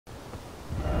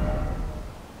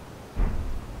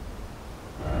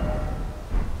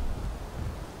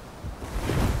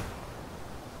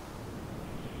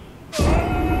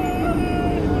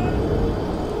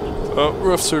Well,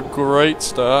 we're off to a great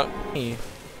start.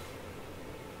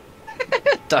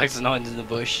 Doug's not into the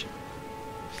bush.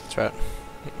 That's right.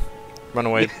 Run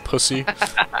away, pussy. Oh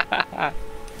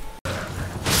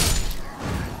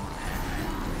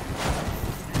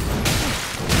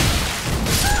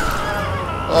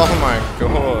my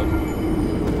god.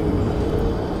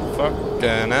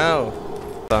 Fucking hell.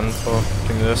 Done for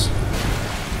doing this.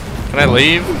 Can I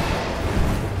leave?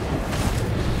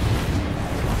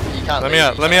 You can't Let leave, me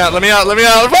out, you let me can't. out, let me out, let me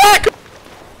out! Fuck!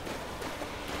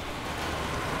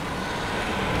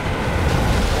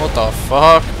 What the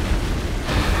fuck?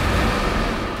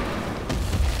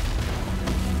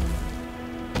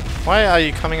 Why are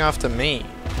you coming after me?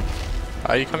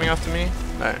 Are you coming after me?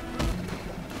 No.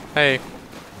 Hey.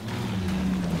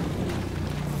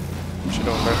 What you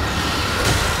doing, bro?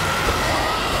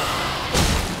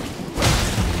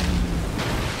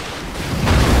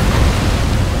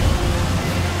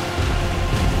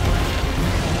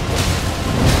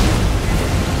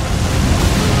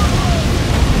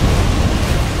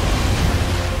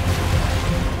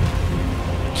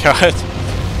 God,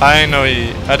 I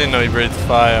didn't know he breathed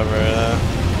fire, bro.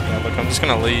 Yeah, look, I'm just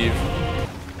gonna leave.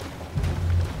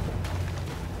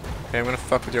 Okay, I'm gonna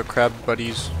fuck with your crab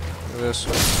buddies. Look at this.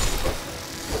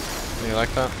 You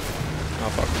like that? Oh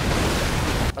fuck.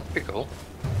 That's pretty cool.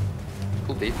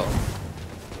 Cool default.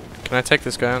 Can I take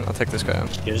this guy on? I'll take this guy on.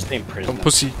 You're just in prison. Don't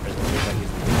pussy.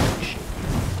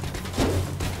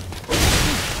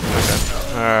 Okay.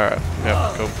 Alright.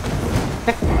 Yep, cool.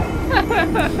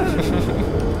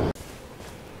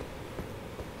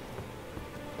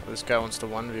 This guy wants to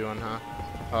 1v1, huh?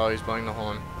 Oh, he's blowing the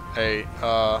horn. Hey,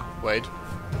 Wade.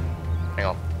 Hang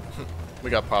on. We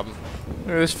got a problem. Look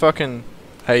at this fucking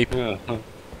ape. Yeah.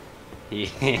 Yep.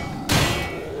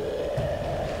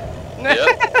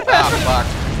 Ah, fuck.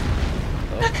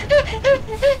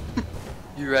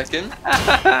 You reckon?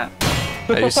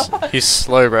 Hey, he's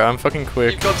slow, bro. I'm fucking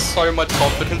quick. You've got so much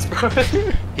confidence, bro.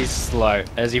 He's slow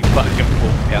as he fucking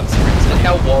full bounce sprints. Look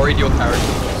how worried your character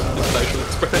was with facial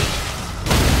expression.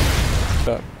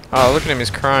 Oh, look at him. He's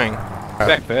crying.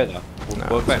 Back further. No.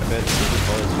 Walk back further.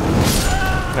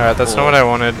 Alright, that's not what I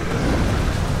wanted.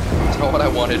 That's not what I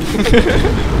wanted.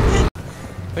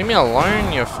 Leave me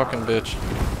alone, you fucking bitch.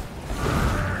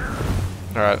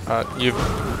 Alright, I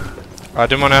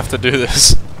didn't want to have to do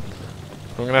this.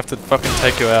 I'm gonna have to fucking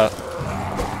take you out.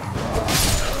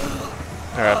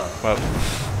 Alright, well,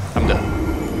 I'm dead.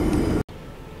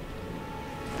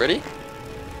 Ready?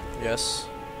 Yes.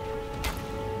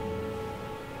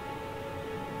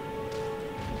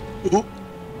 Oh,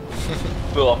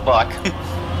 fuck.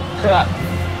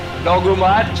 No good,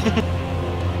 man.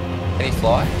 Can he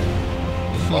fly?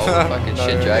 Oh, fucking No,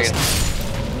 shit, dragon.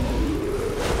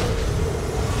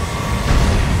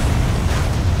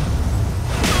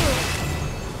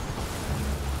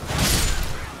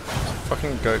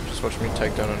 Fucking goat just watched me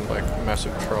take down a like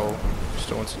massive troll.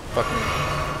 Still wants to fucking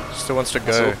still wants to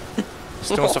go.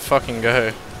 Still wants to fucking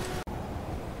go.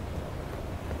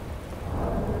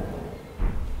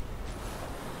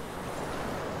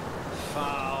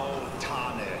 Foul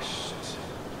tarnished.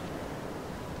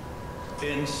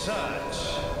 In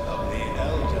search of the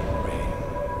Elden Ring.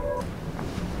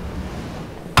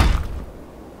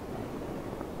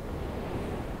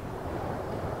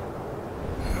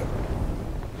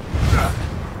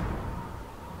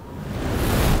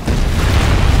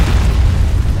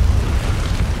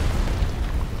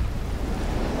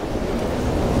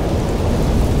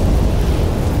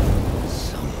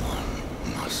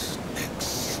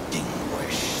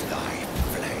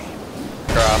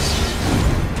 Grass.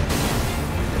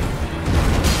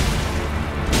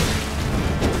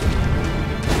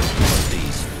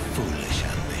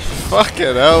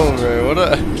 Fucking hell, bro.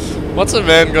 What's a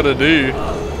man gotta do?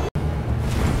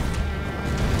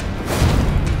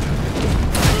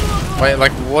 Wait,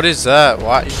 like, what is that?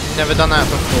 Why? You've never done that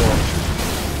before.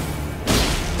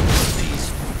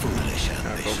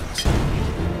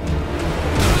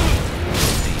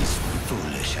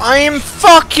 I am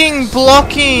fucking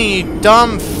blocking, you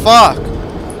dumb fuck.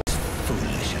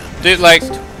 Dude, like,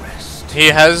 he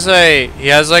has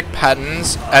like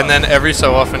patterns, and then every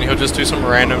so often he'll just do some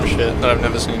random shit that I've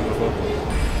never seen before.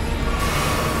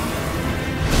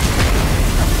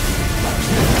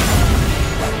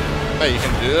 Hey, you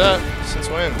can do that? Since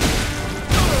when?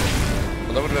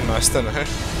 Well, that would've been nice to know.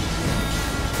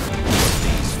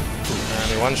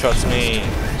 And he one-shots me.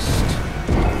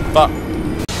 Fuck.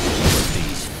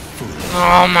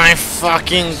 Oh my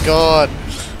fucking god!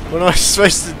 What am I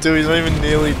supposed to do? He's not even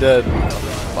nearly dead.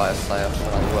 By a player for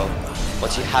another world.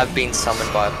 Once you have been summoned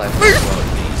by a player for another world,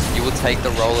 you will take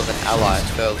the role of an ally,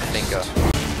 Pearl Finger.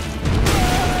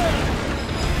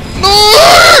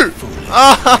 No!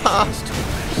 Ah!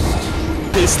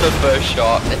 This is the first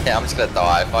shot. Yeah, I'm just gonna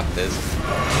die. Fuck this.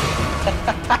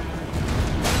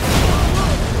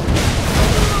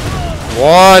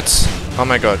 What? Oh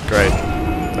my god, great.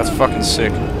 That's fucking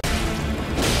sick.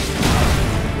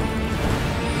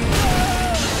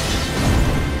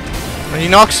 He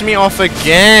knocks me off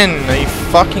again! Are you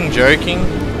fucking joking?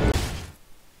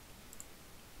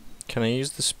 Can I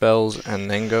use the spells and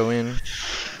then go in?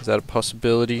 Is that a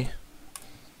possibility?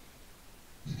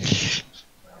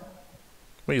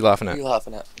 What are you laughing at? What are you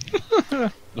laughing at?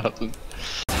 Nothing.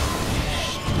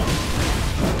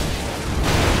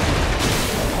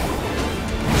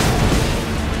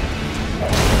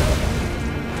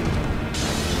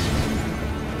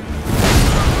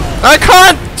 I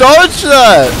can't dodge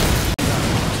that!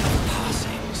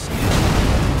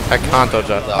 I can't dodge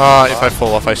that. Ah, if I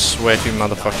fall off, I swear to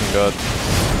motherfucking god.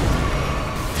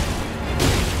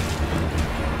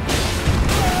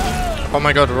 Oh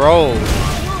my god, roll!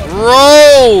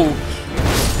 Roll!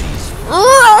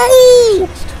 Roll!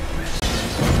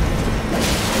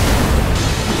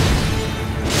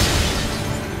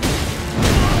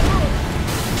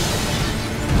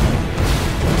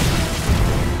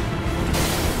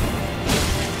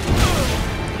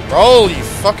 Roll, you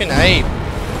fucking ape!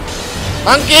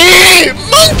 Monkey!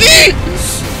 Monkey!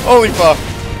 Holy fuck.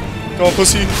 Come on,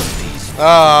 pussy.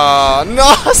 Ah,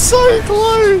 no, so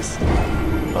close!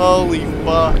 Holy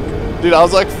fuck. Dude, I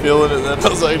was like feeling it then. I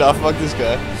was like, nah, fuck this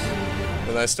guy.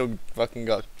 And I still fucking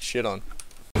got shit on.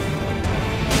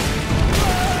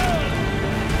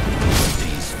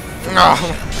 Ah,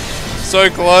 so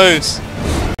close.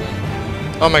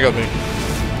 Oh my god, me.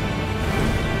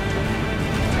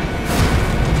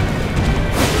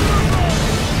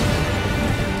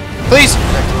 Please!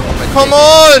 Come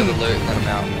on!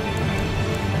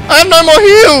 I have no more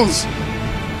heals!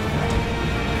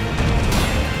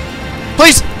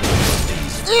 Please!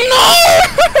 No!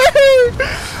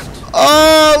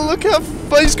 Oh, look how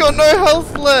he's got no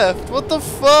health left. What the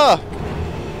fuck?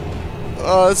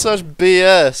 Oh, that's such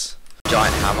BS.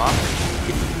 Giant hammer.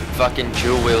 He fucking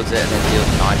dual wields it and then deals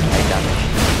 9k damage.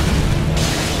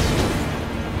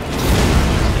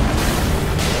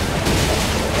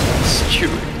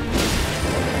 Stupid.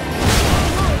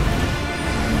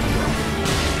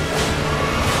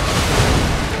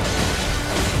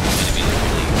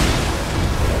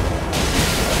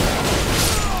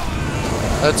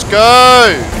 Let's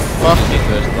go! Fucking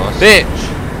bitch!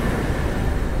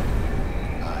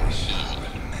 I shall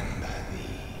remember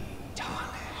thee,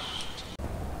 tarnished.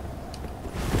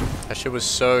 That shit was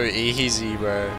so easy, bro.